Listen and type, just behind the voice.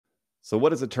So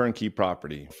what is a turnkey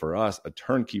property? For us, a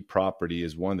turnkey property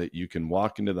is one that you can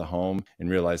walk into the home and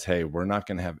realize, hey, we're not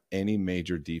going to have any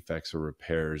major defects or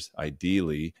repairs,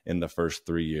 ideally, in the first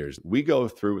 3 years. We go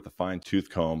through with a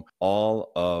fine-tooth comb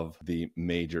all of the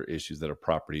major issues that a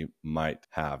property might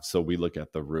have. So we look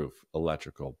at the roof,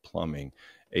 electrical, plumbing,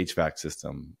 HVAC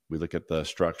system. We look at the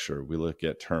structure. We look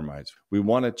at termites. We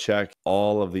want to check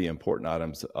all of the important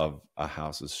items of a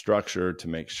house's structure to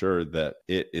make sure that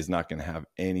it is not going to have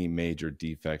any major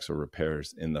defects or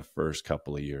repairs in the first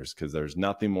couple of years, because there's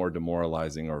nothing more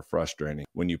demoralizing or frustrating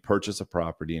when you purchase a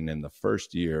property and in the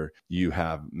first year you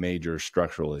have major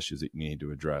structural issues that you need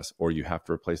to address, or you have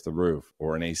to replace the roof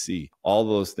or an AC. All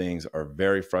those things are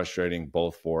very frustrating,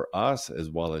 both for us as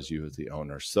well as you as the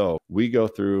owner. So we go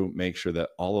through, make sure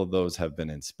that all of those have been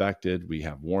inspected. We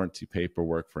have warranty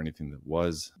paperwork for anything that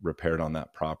was repaired on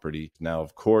that property. Now,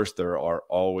 of course, there are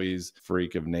always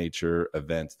freak of nature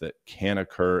events that can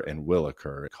occur and will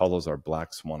occur. We call those our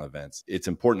black swan events. It's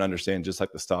important to understand, just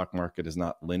like the stock market is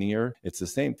not linear, it's the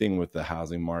same thing with the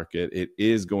housing market. It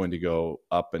is going to go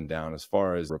up and down. As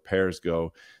far as repairs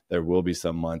go, there will be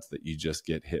some months that you just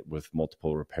get hit with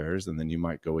multiple repairs, and then you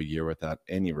might go a year without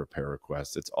any repair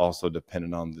requests. It's also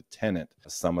dependent on the tenant.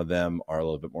 Some of them are a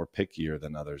little bit more pickier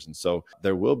than others. And so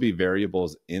there will be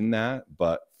variables in that.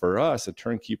 But for us, a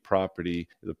turnkey property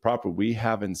is a property we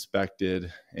have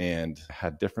inspected and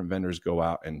had different vendors go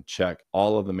out and check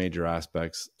all of the major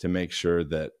aspects to make sure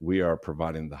that we are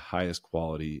providing the highest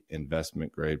quality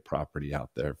investment grade property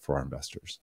out there for our investors.